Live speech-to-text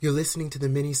You're listening to the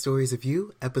Mini Stories of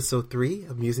You, Episode 3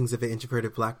 of Musings of an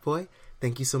Introverted Black Boy.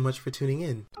 Thank you so much for tuning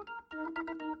in.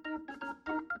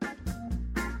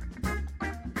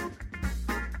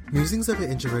 Musings of an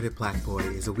Introverted Black Boy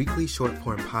is a weekly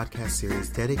short-form podcast series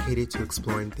dedicated to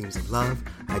exploring themes of love,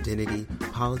 identity,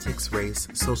 politics, race,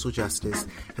 social justice,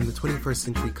 and the 21st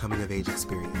century coming-of-age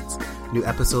experience. New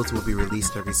episodes will be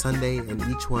released every Sunday, and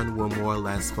each one will more or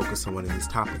less focus on one of these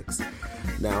topics.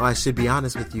 Now, I should be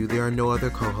honest with you, there are no other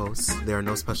co-hosts, there are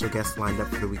no special guests lined up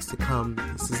for the weeks to come.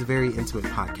 This is a very intimate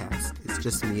podcast. It's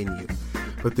just me and you.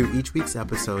 But through each week's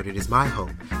episode, it is my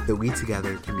hope that we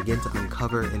together can begin to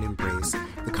uncover and embrace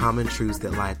the common truths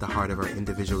that lie at the heart of our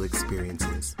individual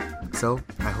experiences. So,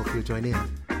 I hope you'll join in.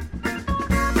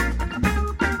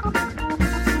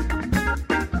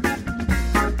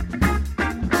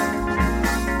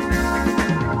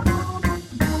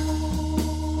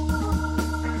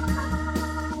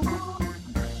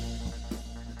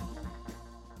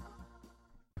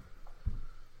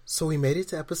 So we made it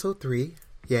to episode 3.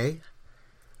 Yay.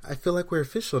 I feel like we're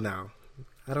official now.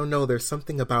 I don't know, there's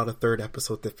something about a third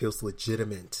episode that feels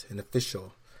legitimate and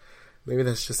official. Maybe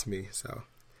that's just me, so.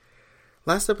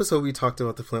 Last episode we talked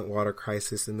about the Flint water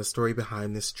crisis and the story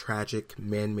behind this tragic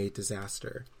man-made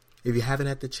disaster. If you haven't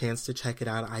had the chance to check it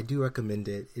out, I do recommend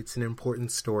it. It's an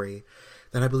important story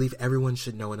that I believe everyone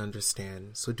should know and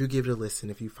understand, so do give it a listen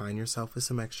if you find yourself with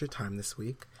some extra time this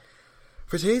week.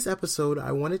 For today's episode,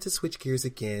 I wanted to switch gears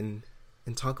again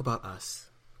and talk about us,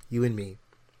 you and me.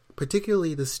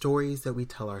 Particularly the stories that we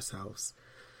tell ourselves.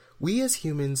 We as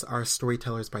humans are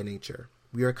storytellers by nature.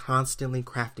 We are constantly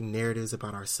crafting narratives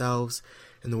about ourselves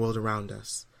and the world around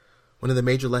us. One of the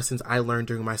major lessons I learned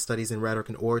during my studies in rhetoric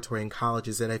and oratory in college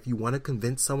is that if you want to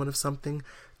convince someone of something,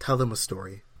 tell them a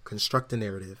story. Construct a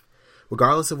narrative.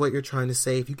 Regardless of what you're trying to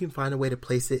say, if you can find a way to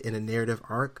place it in a narrative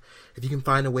arc, if you can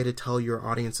find a way to tell your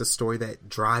audience a story that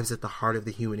drives at the heart of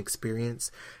the human experience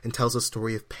and tells a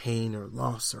story of pain or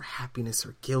loss or happiness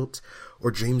or guilt or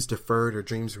dreams deferred or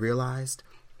dreams realized,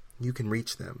 you can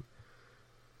reach them.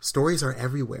 Stories are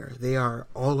everywhere. They are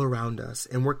all around us,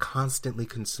 and we're constantly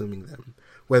consuming them.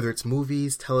 Whether it's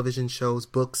movies, television shows,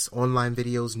 books, online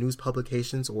videos, news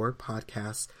publications, or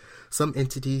podcasts, some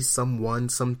entity, someone,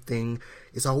 something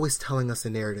is always telling us a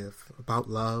narrative about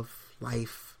love,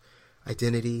 life,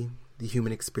 identity, the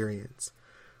human experience.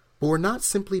 But we're not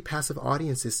simply passive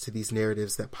audiences to these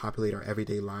narratives that populate our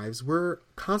everyday lives. We're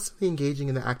constantly engaging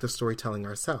in the act of storytelling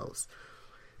ourselves.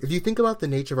 If you think about the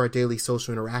nature of our daily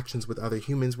social interactions with other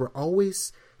humans, we're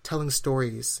always telling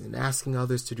stories and asking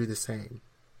others to do the same.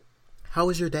 How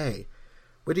was your day?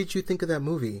 What did you think of that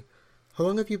movie? How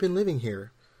long have you been living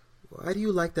here? Why do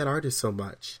you like that artist so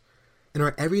much? In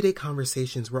our everyday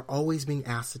conversations, we're always being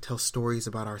asked to tell stories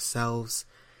about ourselves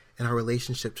and our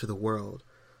relationship to the world,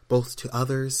 both to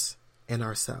others and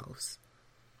ourselves.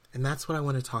 And that's what I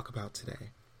want to talk about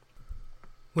today.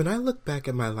 When I look back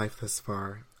at my life thus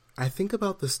far, I think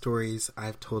about the stories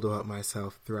I've told about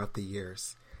myself throughout the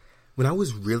years. When I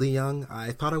was really young,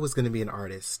 I thought I was going to be an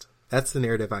artist. That's the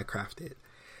narrative I crafted.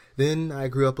 Then I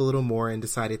grew up a little more and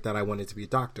decided that I wanted to be a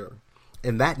doctor.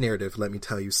 And that narrative, let me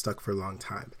tell you, stuck for a long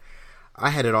time. I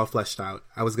had it all fleshed out.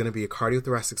 I was going to be a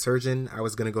cardiothoracic surgeon. I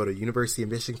was going to go to University of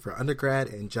Michigan for undergrad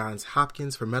and Johns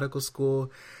Hopkins for medical school.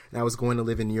 And I was going to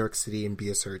live in New York City and be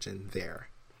a surgeon there.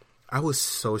 I was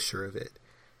so sure of it.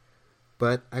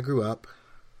 But I grew up,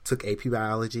 took AP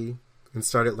Biology, and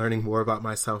started learning more about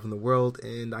myself and the world.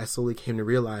 And I slowly came to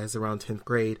realize around 10th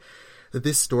grade that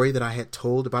this story that I had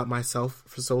told about myself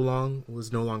for so long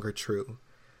was no longer true.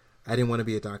 I didn't want to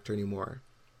be a doctor anymore.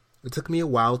 It took me a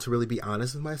while to really be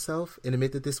honest with myself and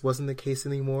admit that this wasn't the case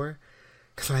anymore,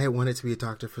 because I had wanted to be a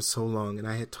doctor for so long and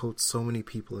I had told so many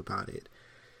people about it.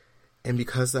 And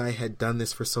because I had done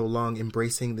this for so long,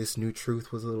 embracing this new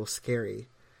truth was a little scary.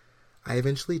 I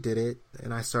eventually did it,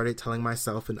 and I started telling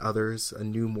myself and others a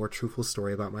new, more truthful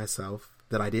story about myself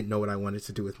that I didn't know what I wanted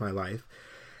to do with my life.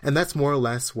 And that's more or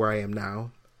less where I am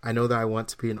now. I know that I want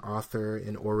to be an author,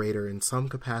 an orator in some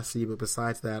capacity, but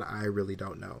besides that, I really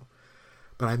don't know.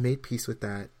 But I made peace with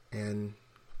that, and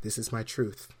this is my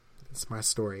truth. It's my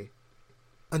story.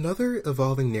 Another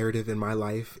evolving narrative in my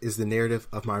life is the narrative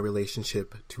of my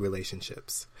relationship to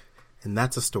relationships. And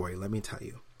that's a story, let me tell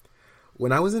you.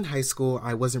 When I was in high school,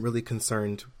 I wasn't really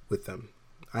concerned with them.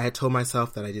 I had told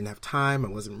myself that I didn't have time, I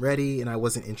wasn't ready, and I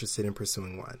wasn't interested in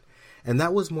pursuing one. And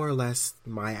that was more or less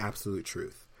my absolute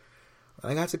truth.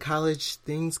 When I got to college,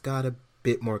 things got a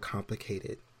bit more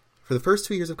complicated. For the first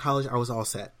 2 years of college, I was all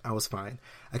set. I was fine.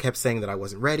 I kept saying that I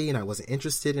wasn't ready and I wasn't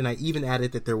interested, and I even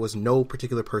added that there was no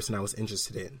particular person I was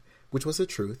interested in, which was the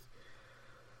truth.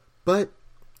 But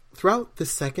Throughout the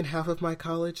second half of my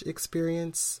college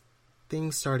experience,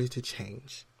 things started to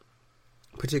change,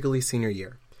 particularly senior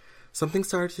year. Something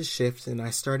started to shift and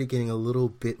I started getting a little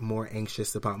bit more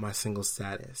anxious about my single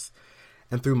status.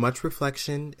 And through much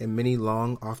reflection and many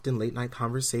long, often late-night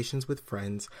conversations with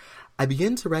friends, I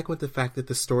began to reckon with the fact that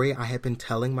the story I had been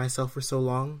telling myself for so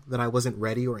long, that I wasn't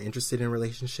ready or interested in a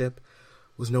relationship,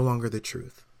 was no longer the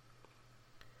truth.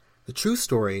 The true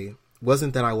story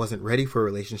wasn't that I wasn't ready for a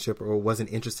relationship or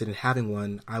wasn't interested in having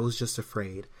one. I was just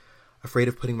afraid. Afraid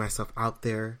of putting myself out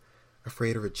there,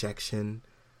 afraid of rejection,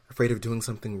 afraid of doing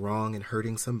something wrong and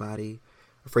hurting somebody,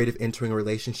 afraid of entering a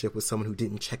relationship with someone who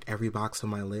didn't check every box on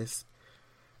my list.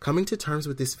 Coming to terms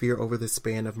with this fear over the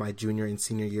span of my junior and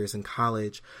senior years in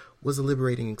college was a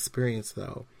liberating experience,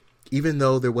 though. Even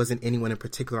though there wasn't anyone in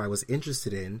particular I was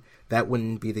interested in, that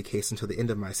wouldn't be the case until the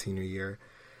end of my senior year.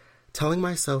 Telling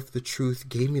myself the truth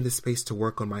gave me the space to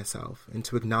work on myself and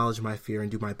to acknowledge my fear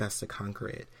and do my best to conquer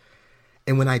it.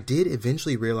 And when I did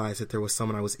eventually realize that there was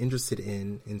someone I was interested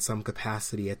in some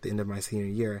capacity at the end of my senior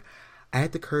year, I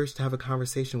had the courage to have a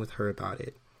conversation with her about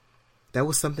it. That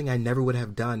was something I never would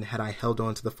have done had I held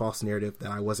on to the false narrative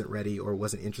that I wasn't ready or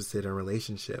wasn't interested in a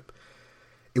relationship.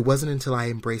 It wasn't until I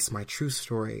embraced my true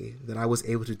story that I was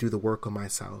able to do the work on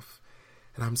myself,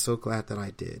 and I'm so glad that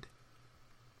I did.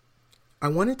 I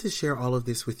wanted to share all of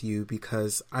this with you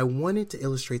because I wanted to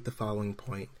illustrate the following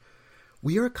point.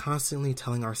 We are constantly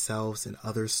telling ourselves and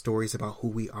others stories about who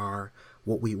we are,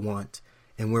 what we want,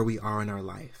 and where we are in our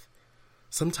life.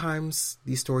 Sometimes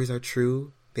these stories are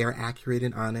true, they are accurate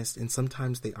and honest, and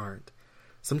sometimes they aren't.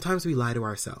 Sometimes we lie to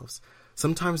ourselves.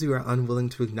 Sometimes we are unwilling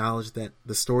to acknowledge that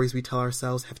the stories we tell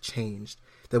ourselves have changed,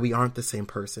 that we aren't the same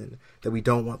person, that we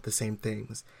don't want the same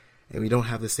things, and we don't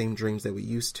have the same dreams that we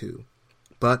used to.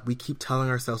 But we keep telling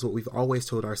ourselves what we've always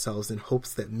told ourselves in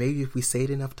hopes that maybe if we say it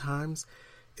enough times,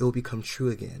 it will become true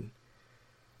again.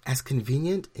 As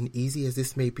convenient and easy as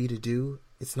this may be to do,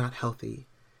 it's not healthy.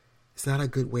 It's not a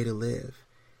good way to live.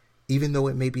 Even though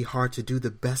it may be hard to do, the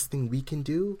best thing we can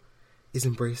do is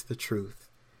embrace the truth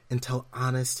and tell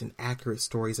honest and accurate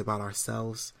stories about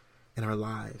ourselves and our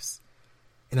lives.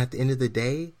 And at the end of the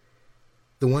day,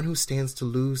 the one who stands to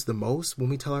lose the most when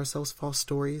we tell ourselves false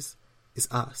stories is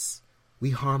us. We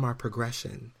harm our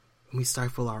progression and we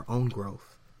stifle our own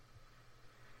growth.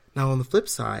 Now, on the flip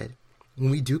side, when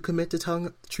we do commit to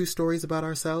telling true stories about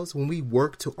ourselves, when we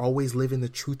work to always live in the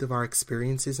truth of our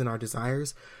experiences and our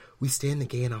desires, we stand to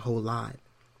gain a whole lot.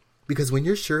 Because when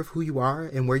you're sure of who you are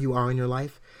and where you are in your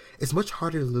life, it's much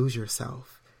harder to lose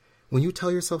yourself. When you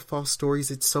tell yourself false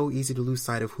stories, it's so easy to lose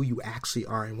sight of who you actually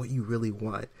are and what you really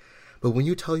want. But when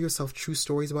you tell yourself true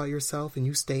stories about yourself and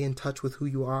you stay in touch with who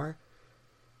you are,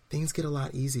 things get a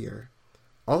lot easier.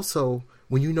 Also,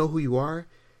 when you know who you are,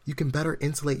 you can better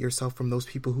insulate yourself from those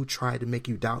people who try to make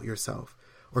you doubt yourself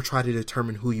or try to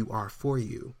determine who you are for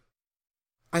you.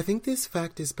 I think this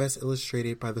fact is best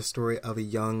illustrated by the story of a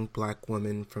young black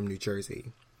woman from New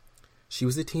Jersey. She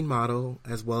was a teen model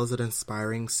as well as an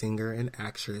aspiring singer and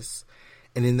actress,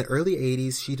 and in the early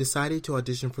 80s she decided to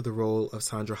audition for the role of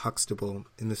Sandra Huxtable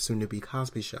in the soon-to-be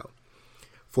Cosby Show.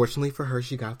 Fortunately for her,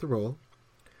 she got the role,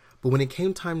 but when it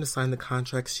came time to sign the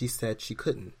contract, she said she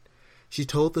couldn't. She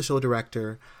told the show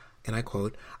director, and I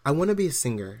quote, "I want to be a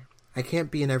singer. I can't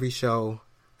be in every show.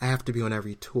 I have to be on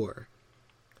every tour."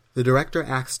 The director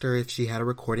asked her if she had a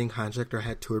recording contract or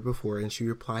had toured before, and she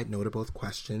replied no to both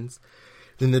questions.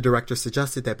 Then the director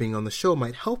suggested that being on the show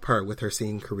might help her with her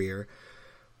singing career,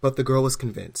 but the girl was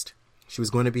convinced. She was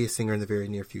going to be a singer in the very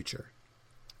near future.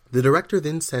 The director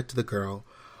then said to the girl,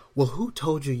 "Well, who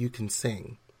told you you can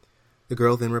sing?" The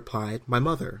girl then replied, "My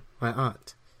mother, my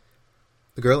aunt."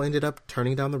 The girl ended up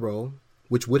turning down the role,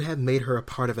 which would have made her a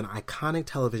part of an iconic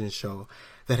television show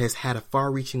that has had a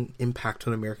far-reaching impact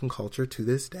on American culture to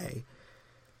this day.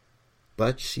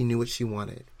 But she knew what she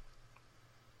wanted.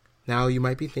 Now, you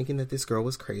might be thinking that this girl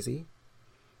was crazy,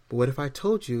 but what if I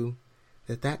told you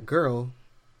that that girl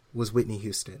was Whitney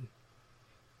Houston?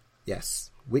 Yes,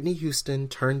 Whitney Houston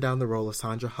turned down the role of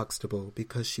Sandra Huxtable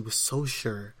because she was so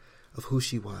sure of who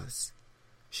she was.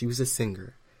 She was a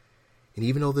singer. And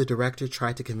even though the director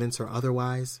tried to convince her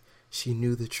otherwise, she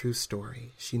knew the true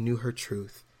story. She knew her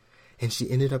truth. And she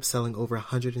ended up selling over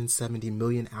 170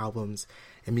 million albums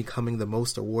and becoming the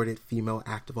most awarded female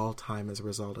act of all time as a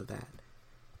result of that.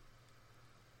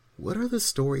 What are the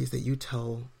stories that you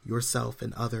tell yourself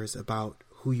and others about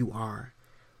who you are,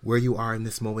 where you are in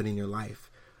this moment in your life,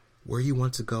 where you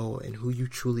want to go, and who you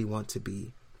truly want to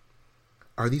be?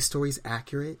 Are these stories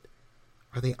accurate?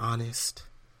 Are they honest?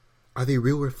 Are they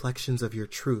real reflections of your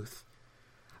truth?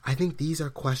 I think these are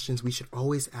questions we should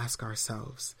always ask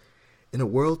ourselves. In a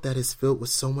world that is filled with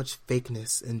so much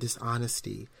fakeness and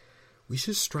dishonesty, we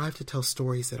should strive to tell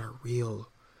stories that are real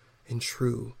and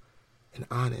true and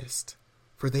honest,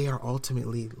 for they are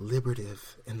ultimately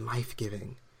liberative and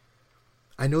life-giving.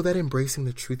 I know that embracing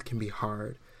the truth can be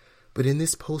hard, but in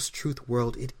this post-truth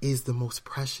world, it is the most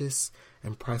precious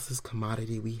and priceless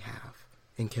commodity we have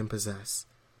and can possess.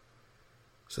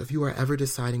 So if you are ever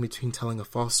deciding between telling a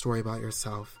false story about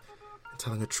yourself and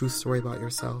telling a true story about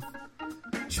yourself,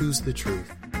 choose the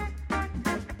truth.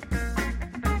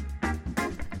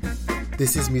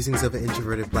 This is Musings of an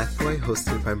Introverted Black Boy,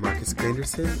 hosted by Marcus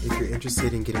Granderson. If you're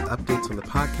interested in getting updates on the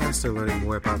podcast or learning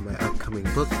more about my upcoming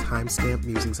book, Timestamp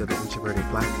Musings of an Introverted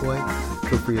Black Boy,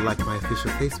 feel free to like my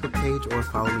official Facebook page or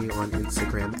follow me on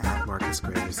Instagram at Marcus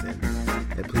Granderson.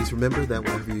 And please remember that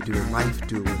whatever you do in life,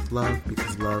 do it with love,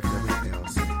 because love never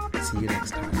fails. See you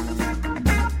next time.